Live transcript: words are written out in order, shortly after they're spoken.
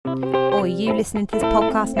Or are you listening to this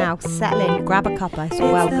podcast now? Settle in, grab a cuppa, it's It's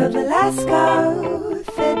welcome. the Velasco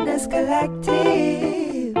Fitness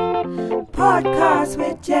Collective podcast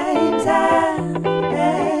with James and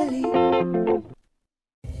Ellie.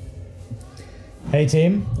 Hey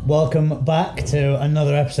team, welcome back to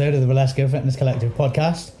another episode of the Velasco Fitness Collective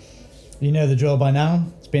podcast. You know the drill by now.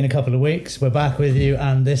 It's been a couple of weeks. We're back with you,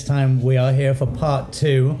 and this time we are here for part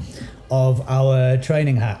 2 of our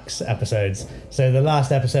training hacks episodes. So the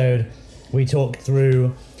last episode we talked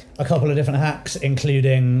through a couple of different hacks,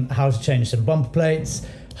 including how to change some bumper plates,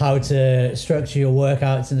 how to structure your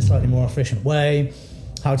workouts in a slightly more efficient way,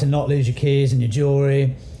 how to not lose your keys and your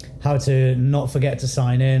jewelry, how to not forget to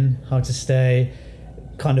sign in, how to stay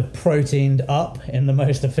kind of proteined up in the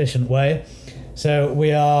most efficient way. So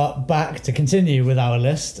we are back to continue with our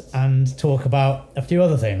list and talk about a few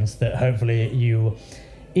other things that hopefully you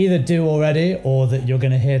either do already or that you're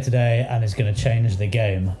going to hear today and is going to change the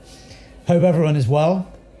game. Hope everyone is well.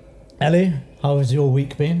 Ellie, how has your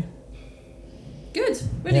week been? Good,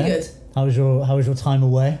 really good. How was your time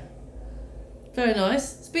away? Very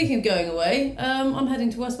nice. Speaking of going away, I'm heading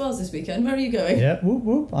to West Wales this weekend. Where are you going? Yeah, whoop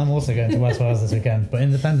whoop. I'm also going to West Wales this weekend, but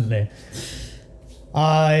independently.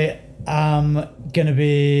 I am going to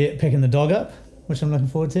be picking the dog up, which I'm looking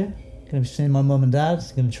forward to. Going to be seeing my mum and dad.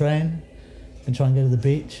 Going to train. Going to try and go to the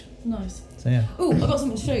beach. Nice. So yeah. Oh, I've got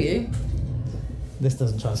something to show you. This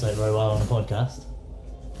doesn't translate very well on a podcast.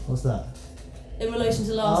 What's that? In relation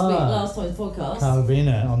to last time's podcast.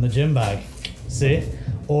 Carabiner on the gym bag. See?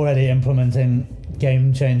 Already implementing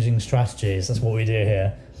game-changing strategies. That's what we do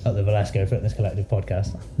here at the Velasco Fitness Collective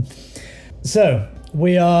podcast. So,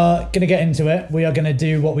 we are going to get into it. We are going to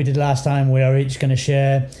do what we did last time. We are each going to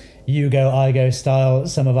share you go, I go style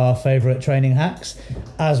some of our favourite training hacks.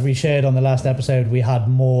 As we shared on the last episode, we had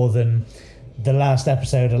more than the last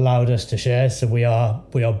episode allowed us to share, so we are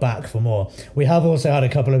back for more. We have also had a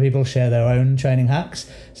couple of people share their own training hacks,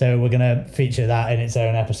 so we're going to feature that in its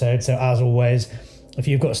own episode. So as always, if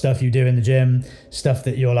you've got stuff you do in the gym, stuff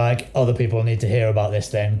that you're like, other people need to hear about this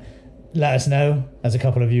thing, let us know, as a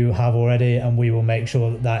couple of you have already, and we will make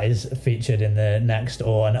sure that is featured in the next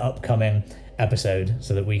or an upcoming episode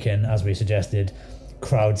so that we can, as we suggested,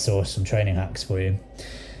 crowdsource some training hacks for you.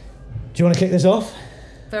 Do you want to kick this off?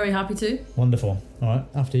 Very happy to. Wonderful. All right,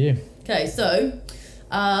 after you. Okay, so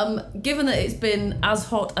given that it's been as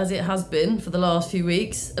hot as it has been for the last few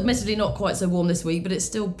weeks, admittedly not quite so warm this week, but it's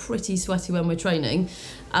still pretty sweaty when we're training.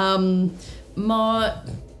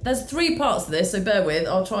 There's 3 parts to this, so bear with.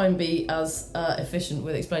 I'll try and be as efficient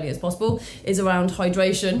with explaining it as possible. Is around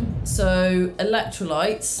hydration. So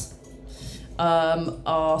electrolytes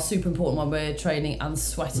are super important when we're training and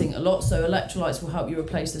sweating a lot. So electrolytes will help you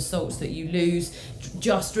replace the salts that you lose.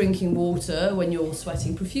 Just drinking water when you're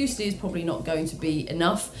sweating profusely is probably not going to be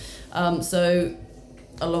enough. So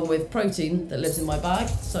along with protein that lives in my bag,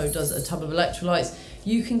 so does a tub of electrolytes.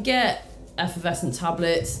 You can get effervescent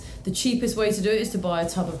tablets. The cheapest way to do it is to buy a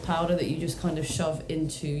tub of powder that you just kind of shove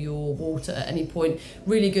into your water at any point.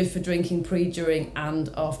 Really good for drinking pre, during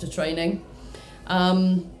and after training.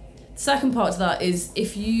 Second part to that is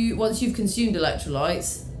once you've consumed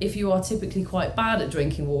electrolytes, if you are typically quite bad at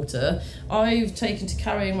drinking water, I've taken to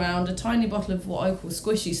carrying around a tiny bottle of what I call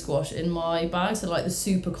squishy squash in my bag, so like the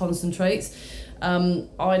super concentrates. I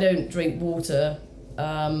don't drink water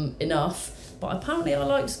enough, but apparently I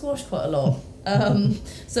like squash quite a lot.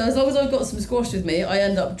 So as long as I've got some squash with me, I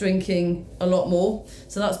end up drinking a lot more.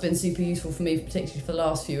 So that's been super useful for me, particularly for the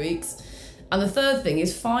last few weeks. And the third thing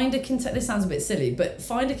is find a container, this sounds a bit silly, but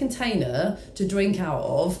find a container to drink out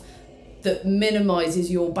of that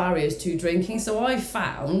minimises your barriers to drinking. So I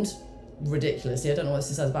found, ridiculously, I don't know what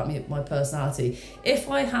this says about me, my personality, if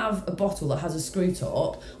I have a bottle that has a screw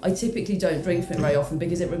top, I typically don't drink from it very often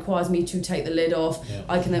because it requires me to take the lid off. Yeah.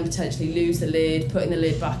 I can then potentially lose the lid, putting the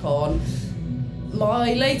lid back on.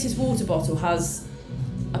 My latest water bottle has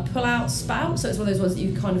a pull-out spout, so it's one of those ones that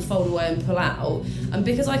you kind of fold away and pull out, and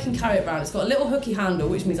because I can carry it around, it's got a little hooky handle,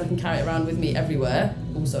 which means I can carry it around with me everywhere,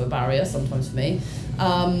 also a barrier sometimes for me,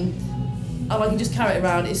 and I can just carry it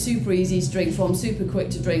around. It's super easy to drink from, super quick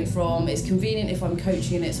to drink from, it's convenient if I'm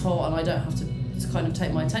coaching and it's hot and I don't have to kind of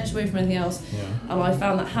take my attention away from anything else. Yeah. And I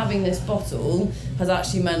found that having this bottle has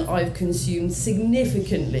actually meant I've consumed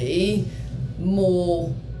significantly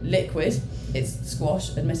more liquid, it's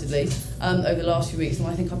squash admittedly, over the last few weeks than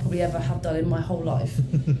I think I probably ever have done in my whole life.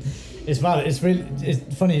 It's valid.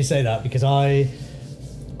 It's funny you say that, because I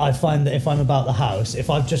find that if I'm about the house, if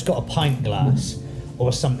I've just got a pint glass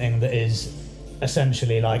or something that is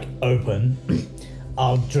essentially like open,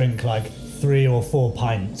 I'll drink like 3 or 4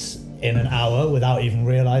 pints in an hour without even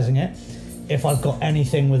realising it. if I've got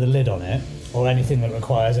anything with a lid on it or anything that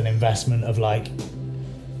requires an investment of like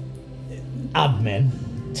admin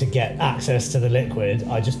to get access to the liquid,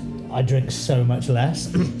 I drink so much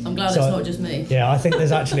less. I'm glad So it's not just me. Yeah, I think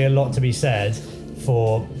there's actually a lot to be said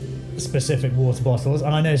for specific water bottles,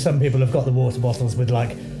 and I know some people have got the water bottles with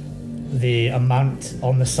like the amount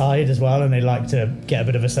on the side as well, and they like to get a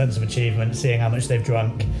bit of a sense of achievement seeing how much they've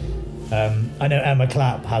drunk. I know Emma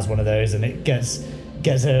Clapp has one of those, and it gets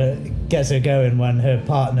her going when her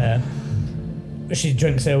partner, she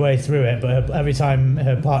drinks her way through it, but every time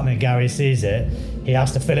her partner Gary sees it, he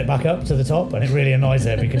has to fill it back up to the top, and it really annoys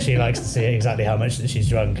her because she likes to see exactly how much that she's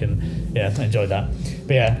drunk. And yeah, I enjoyed that.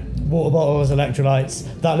 But yeah, water bottles, electrolytes,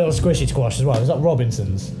 that little squishy squash as well. Was that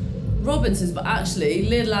Robinson's? Robinson's, but actually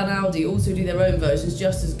Lidl and Aldi also do their own versions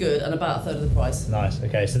just as good and about a third of the price. Nice.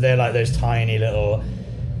 Okay, so they're like those tiny little,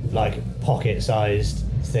 like pocket-sized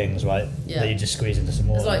things, right? Yeah. That you just squeeze into some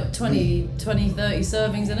water. There's like 20, 30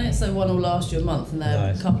 servings in it, so one will last you a month, and they're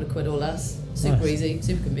Nice. a couple of quid or less. Super Nice. easy,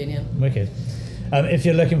 super convenient. Wicked. If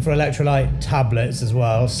you're looking for electrolyte tablets as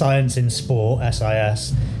well, Science in Sport,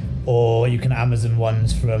 SIS, or you can Amazon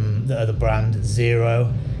ones from the other brand,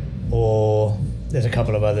 Zero, or there's a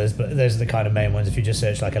couple of others, but those are the kind of main ones. If you just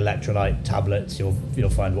search like electrolyte tablets, you'll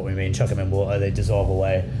find what we mean. Chuck them in water, they dissolve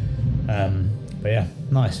away. But yeah,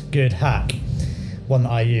 nice, good hack. One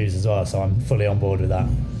that I use as well, so I'm fully on board with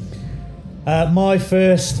that. My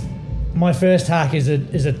first hack is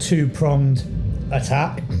a two-pronged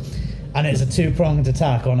attack, and it's a two-pronged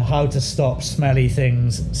attack on how to stop smelly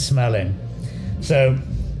things smelling. So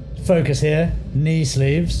focus here, knee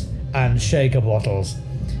sleeves and shaker bottles.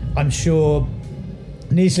 I'm sure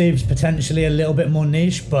knee sleeves potentially a little bit more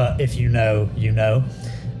niche, but if you know, you know.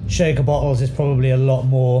 Shaker bottles is probably a lot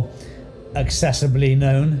more accessibly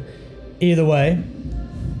known. Either way,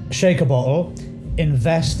 shaker bottle,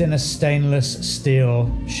 invest in a stainless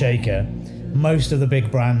steel shaker. Most of the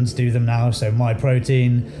big brands do them now, so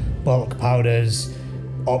MyProtein, Bulk Powders,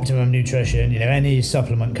 Optimum Nutrition, any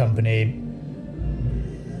supplement company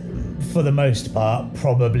for the most part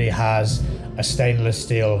probably has a stainless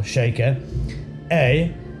steel shaker.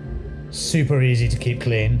 Super easy to keep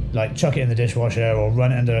clean, like chuck it in the dishwasher or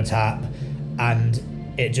run it under a tap and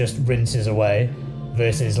it just rinses away,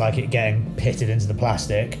 versus like it getting pitted into the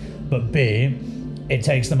plastic. But B, it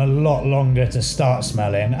takes them a lot longer to start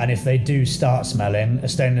smelling, and if they do start smelling, a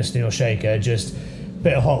stainless steel shaker, just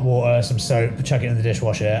bit of hot water, some soap, chuck it in the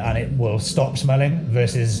dishwasher and it will stop smelling,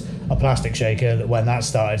 versus a plastic shaker that when that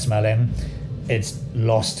started smelling, it's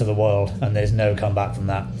lost to the world and there's no comeback from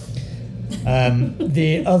that.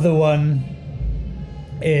 The other one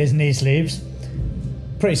is knee sleeves.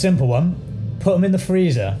 Pretty simple one. Put them in the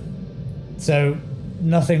freezer. So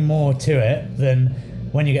nothing more to it than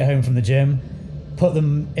when you get home from the gym, put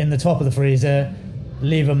them in the top of the freezer,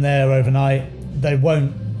 leave them there overnight. They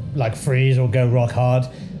won't like freeze or go rock hard.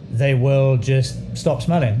 They will just stop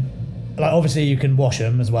smelling. Like obviously you can wash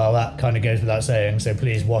them as well. That kind of goes without saying. So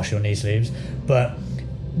please wash your knee sleeves. But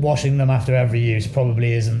washing them after every use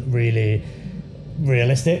probably isn't really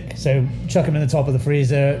realistic. So chuck them in the top of the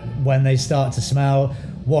freezer. When they start to smell,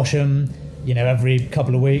 wash them, every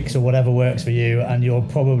couple of weeks or whatever works for you, and you'll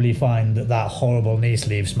probably find that horrible knee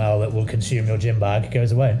sleeve smell that will consume your gym bag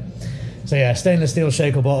goes away. So yeah, stainless steel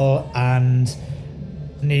shaker bottle and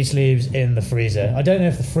knee sleeves in the freezer. I don't know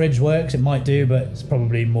if the fridge works, it might do, but it's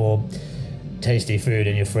probably more tasty food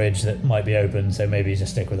in your fridge that might be open, so maybe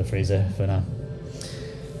just stick with the freezer for now.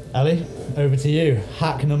 Ali, over to you.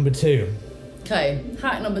 Hack number 2. Okay,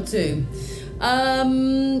 hack number 2.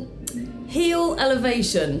 Heel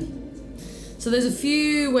elevation. So there's a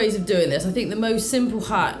few ways of doing this. I think the most simple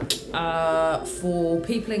hack for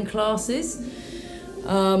people in classes,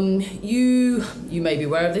 you may be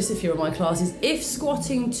aware of this if you're in my classes. If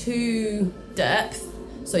squatting to depth,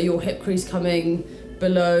 so your hip crease coming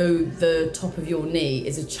below the top of your knee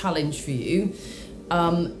is a challenge for you,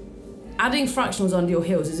 adding fractionals under your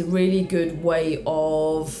heels is a really good way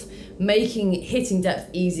of making hitting depth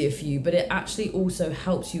easier for you, but it actually also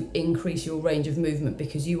helps you increase your range of movement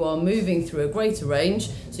because you are moving through a greater range,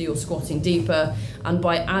 so you're squatting deeper, and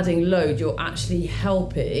by adding load you're actually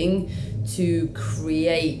helping to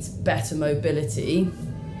create better mobility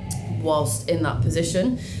whilst in that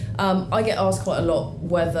position. I get asked quite a lot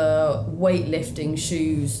whether weightlifting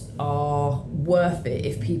shoes are worth it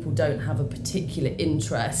if people don't have a particular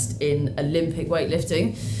interest in Olympic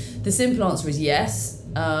weightlifting. The simple answer is yes.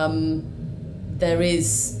 There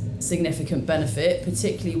is significant benefit,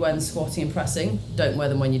 particularly when squatting and pressing. Don't wear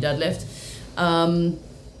them when you deadlift.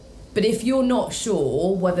 But if you're not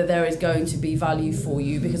sure whether there is going to be value for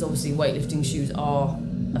you, because obviously weightlifting shoes are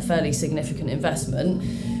a fairly significant investment,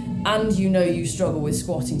 and you know you struggle with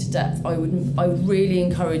squatting to depth, I would really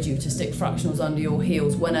encourage you to stick fractionals under your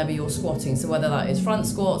heels whenever you're squatting. So whether that is front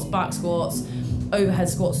squats, back squats, overhead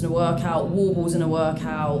squats in a workout, wall balls in a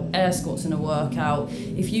workout, air squats in a workout,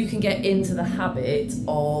 if you can get into the habit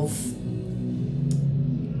of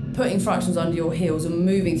putting fractionals under your heels and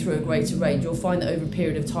moving through a greater range, you'll find that over a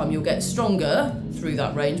period of time you'll get stronger through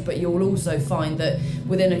that range, but you'll also find that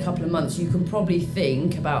within a couple of months you can probably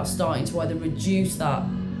think about starting to either reduce that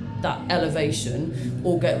elevation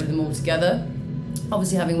or get rid of them altogether.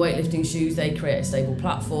 Obviously having weightlifting shoes, they create a stable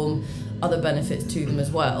platform, other benefits to them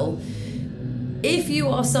as well. If you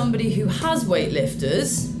are somebody who has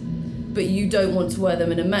weightlifters but you don't want to wear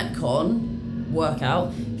them in a Metcon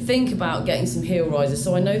workout, think about getting some heel risers.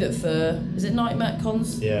 So I know that for, is it Nike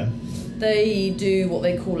Metcons? Yeah. They do what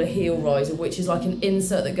they call a heel riser, which is like an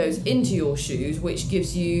insert that goes into your shoes, which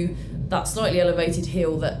gives you that slightly elevated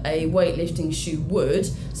heel that a weightlifting shoe would.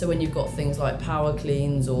 So when you've got things like power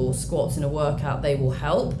cleans or squats in a workout, they will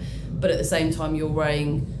help. But at the same time, you're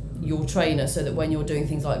wearing your trainer so that when you're doing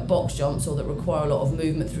things like box jumps or that require a lot of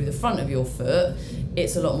movement through the front of your foot,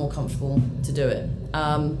 it's a lot more comfortable to do it.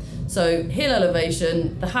 So heel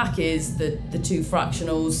elevation, the hack is the 2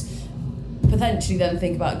 fractionals. Potentially then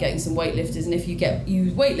think about getting some weightlifters, and if you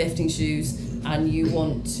use weightlifting shoes and you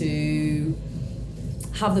want to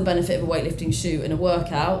have the benefit of a weightlifting shoe in a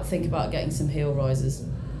workout, think about getting some heel risers.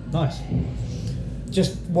 Nice.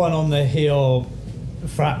 Just one on the heel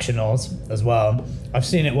fractionals as well. I've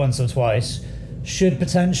seen it once or twice. Should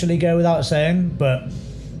potentially go without saying, but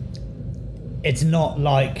it's not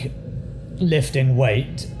like lifting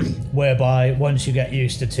weight, whereby once you get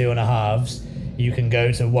used to 2.5s, you can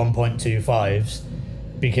go to 1.25s,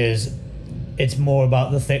 because it's more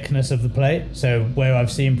about the thickness of the plate. So where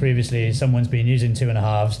I've seen previously someone's been using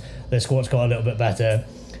 2.5s, their squats got a little bit better,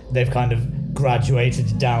 they've kind of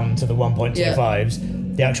graduated down to the 1.25s.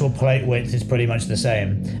 Yeah. The actual plate width is pretty much the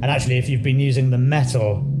same. And actually, if you've been using the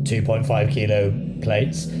metal 2.5 kilo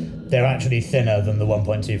plates, they're actually thinner than the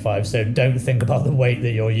 1.25. So don't think about the weight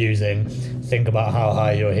that you're using. Think about how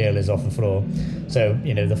high your heel is off the floor. So,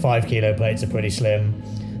 the 5 kilo plates are pretty slim.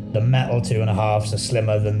 The metal 2.5s are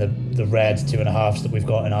slimmer than the red 2.5s that we've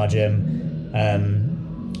got in our gym.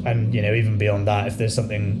 And, even beyond that, if there's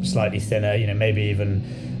something slightly thinner, maybe even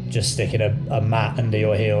just sticking a mat under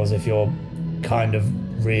your heels if you're kind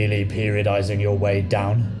of really periodizing your way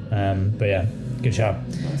down. But yeah, good shout.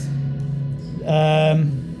 Nice.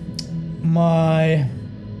 My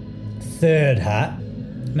third hack,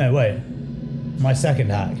 my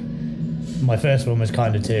second hack. My first one was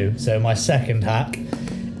kind of 2. So my second hack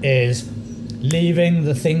is leaving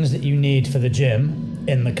the things that you need for the gym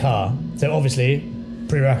in the car. So obviously,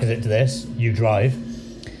 prerequisite to this, you drive.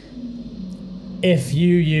 If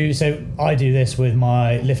you use, so I do this with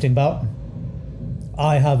my lifting belt.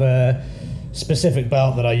 I have a specific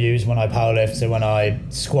belt that I use when I powerlift, so when I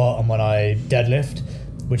squat and when I deadlift,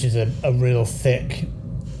 which is a real thick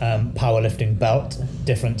powerlifting belt,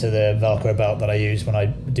 different to the Velcro belt that I use when I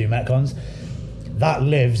do Metcons. That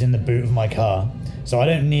lives in the boot of my car. So I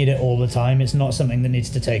don't need it all the time. It's not something that needs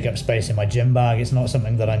to take up space in my gym bag. It's not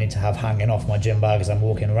something that I need to have hanging off my gym bag as I'm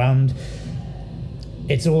walking around.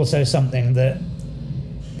 It's also something that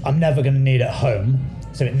I'm never going to need at home,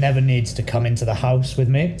 so it never needs to come into the house with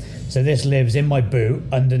me. So this lives in my boot,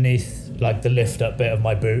 underneath like the lift up bit of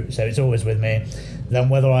my boot, so it's always with me. Then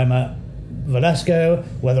whether I'm at Valesco,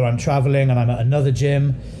 whether I'm traveling and I'm at another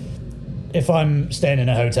gym, if I'm staying in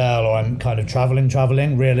a hotel or I'm kind of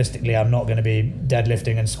traveling, realistically I'm not going to be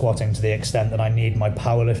deadlifting and squatting to the extent that I need my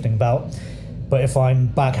powerlifting belt. But if I'm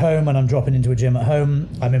back home and I'm dropping into a gym at home,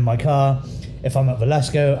 I'm in my car. If I'm at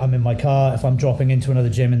Valesco, I'm in my car. If I'm dropping into another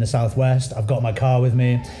gym in the southwest, I've got my car with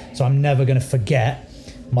me. So I'm never going to forget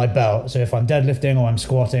my belt. So if I'm deadlifting or I'm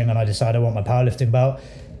squatting and I decide I want my powerlifting belt,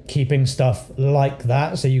 keeping stuff like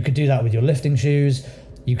that. So you could do that with your lifting shoes.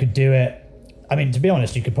 You could do it, I mean, to be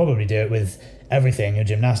honest, you could probably do it with everything, your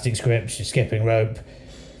gymnastics grips, your skipping rope.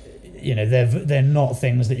 They're not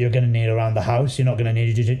things that you're going to need around the house. You're not going to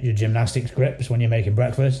need your gymnastics grips when you're making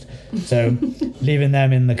breakfast. So leaving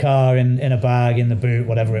them in the car, in a bag, in the boot,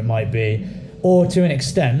 whatever it might be. Or to an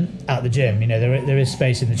extent at the gym. There is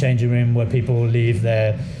space in the changing room where people leave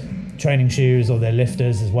their training shoes or their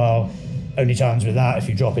lifters as well. Only challenge with that, if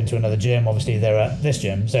you drop into another gym, obviously they're at this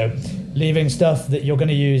gym. So leaving stuff that you're going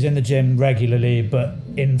to use in the gym regularly but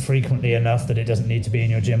infrequently enough that it doesn't need to be in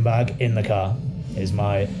your gym bag in the car is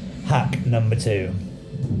my hack number 2.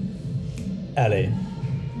 Ellie.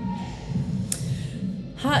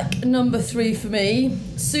 Hack number 3 for me,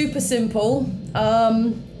 super simple.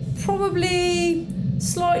 Probably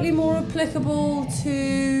slightly more applicable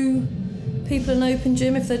to people in open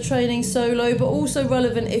gym if they're training solo, but also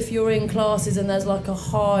relevant if you're in classes and there's like a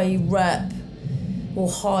high round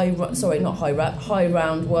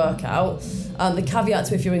workout. The caveat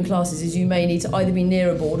to if you're in classes is you may need to either be near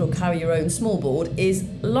a board or carry your own small board, is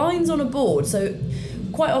lines on a board. So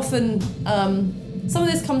quite often, some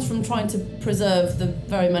of this comes from trying to preserve the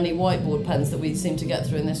very many whiteboard pens that we seem to get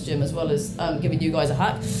through in this gym, as well as giving you guys a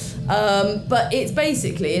hack. But it's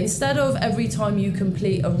basically, instead of every time you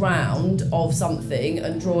complete a round of something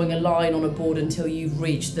and drawing a line on a board until you've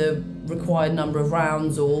reached the required number of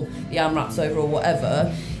rounds or the AMRAP's over or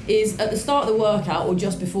whatever, is at the start of the workout or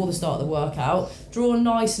just before the start of the workout, draw a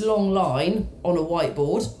nice long line on a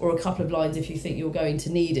whiteboard, or a couple of lines if you think you're going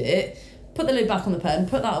to need it. Put the lid back on the pen,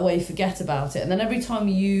 put that away, forget about it, and then every time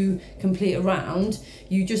you complete a round,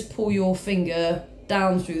 you just pull your finger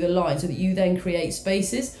down through the line so that you then create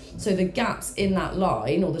spaces. So the gaps in that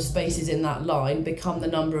line, or the spaces in that line, become the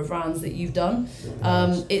number of rounds that you've done.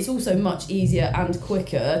 It's also much easier and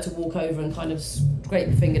quicker to walk over and kind of scrape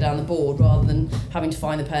your finger down the board rather than having to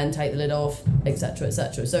find the pen, take the lid off, etc,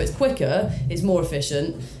 etc. So it's quicker, it's more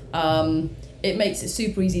efficient. It makes it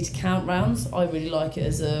super easy to count rounds. I really like it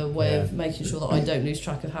as a way of making sure that I don't lose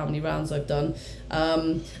track of how many rounds I've done.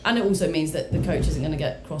 And it also means that the coach isn't going to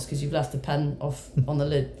get cross because you've left the pen off on the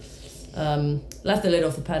lid. Left the lid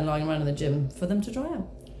off the pen lying around in the gym for them to dry out.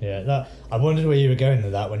 Yeah, I wondered where you were going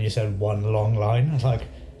with that when you said one long line. I was like,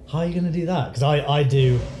 how are you going to do that? Because I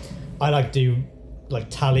do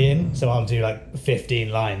tallying, so I'll do like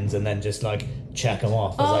 15 lines and then just like check them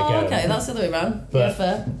off as I go. Okay, that's the other way around. But,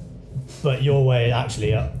 fair. But your way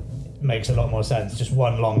actually makes a lot more sense. Just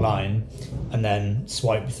one long line and then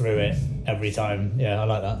swipe through it every time. Yeah, I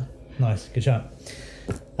like that. Nice, good chat.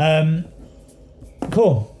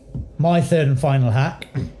 Cool. My third and final hack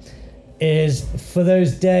is for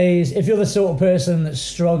those days, if you're the sort of person that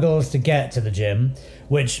struggles to get to the gym,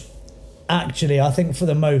 which actually I think for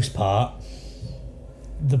the most part,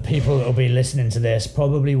 the people that will be listening to this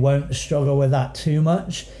probably won't struggle with that too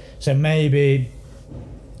much. So maybe,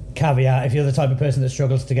 caveat, if you're the type of person that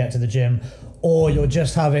struggles to get to the gym, or you're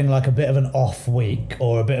just having like a bit of an off week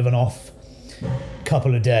or a bit of an off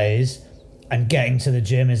couple of days and getting to the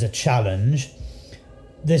gym is a challenge,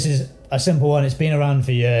 this is a simple one. It's been around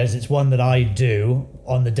for years. It's one that I do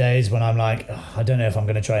on the days when I'm like, I don't know if I'm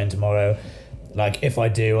going to train tomorrow. Like if I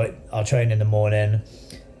do, I'll train in the morning,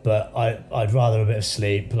 but I'd rather a bit of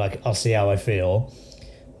sleep. Like I'll see how I feel.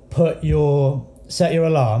 Set your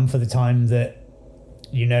alarm for the time that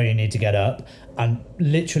you know you need to get up, and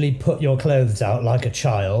literally put your clothes out like a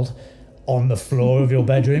child on the floor of your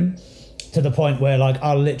bedroom, to the point where like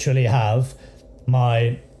I'll literally have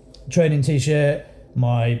my training t-shirt,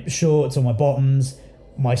 my shorts or my bottoms,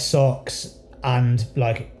 my socks, and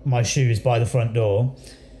like my shoes by the front door.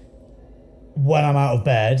 When I'm out of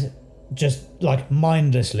bed, just like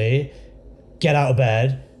mindlessly get out of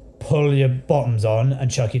bed, pull your bottoms on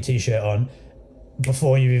and chuck your t-shirt on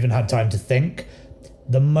before you've even had time to think.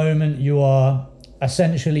 The moment you are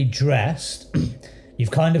essentially dressed,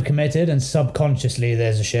 you've kind of committed, and subconsciously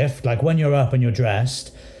there's a shift. Like when you're up and you're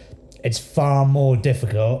dressed, it's far more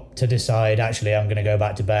difficult to decide, actually, I'm going to go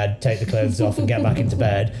back to bed, take the clothes off and get back into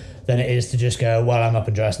bed, than it is to just go, well, I'm up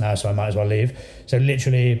and dressed now, so I might as well leave. So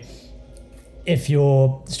literally, if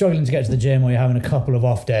you're struggling to get to the gym or you're having a couple of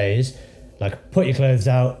off days, like put your clothes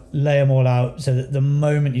out, lay them all out so that the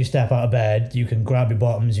moment you step out of bed, you can grab your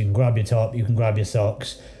bottoms, you can grab your top, you can grab your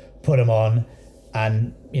socks, put them on,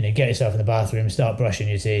 and get yourself in the bathroom, start brushing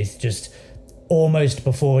your teeth, just almost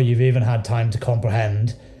before you've even had time to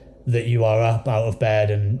comprehend that you are up out of bed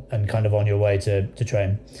and kind of on your way to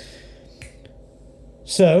train.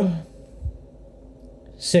 So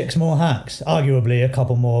 6 more hacks, arguably a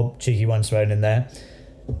couple more cheeky ones thrown in there.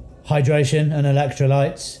 Hydration and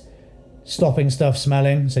electrolytes. Stopping stuff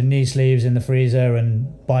smelling, so knee sleeves in the freezer and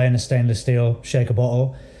buying a stainless steel shaker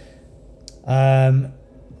bottle.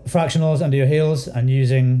 Fractionals under your heels and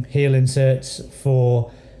using heel inserts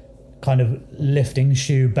for kind of lifting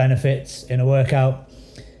shoe benefits in a workout.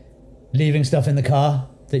 Leaving stuff in the car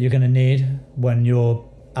that you're going to need when you're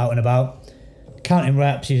out and about. Counting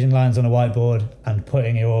reps using lines on a whiteboard, and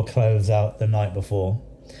putting your clothes out the night before.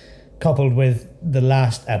 Coupled with the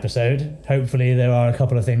last episode, hopefully there are a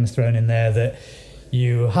couple of things thrown in there that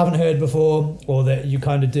you haven't heard before, or that you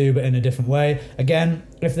kind of do but in a different way. Again,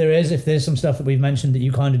 if there's some stuff that we've mentioned that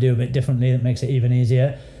you kind of do a bit differently that makes it even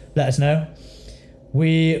easier, let us know.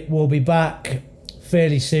 We will be back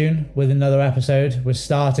fairly soon with another episode. We're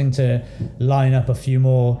starting to line up a few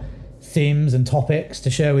more themes and topics to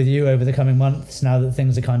share with you over the coming months now that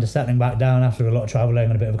things are kind of settling back down after a lot of travelling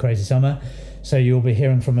and a bit of a crazy summer. So you'll be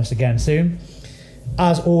hearing from us again soon.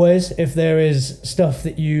 As always, if there is stuff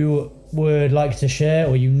that you would like to share,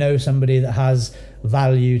 or you know somebody that has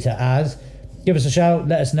value to add, give us a shout,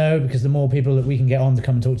 let us know, because the more people that we can get on to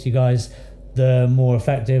come and talk to you guys, the more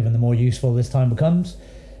effective and the more useful this time becomes.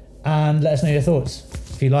 And let us know your thoughts.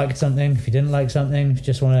 If you liked something, if you didn't like something, if you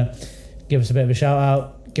just want to give us a bit of a shout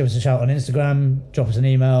out, give us a shout on Instagram, drop us an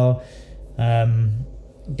email,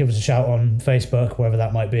 give us a shout on Facebook, wherever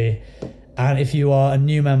that might be. And if you are a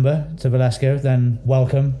new member to Valesco, then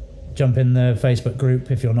welcome. Jump in the Facebook group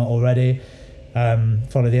if you're not already.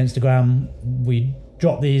 Follow the Instagram. We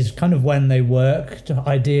drop these kind of when they work,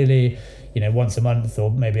 ideally, once a month or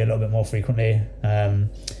maybe a little bit more frequently.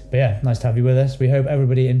 But yeah, nice to have you with us. We hope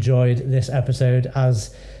everybody enjoyed this episode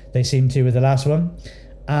as they seem to with the last one.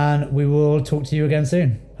 And we will talk to you again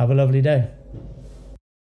soon. Have a lovely day.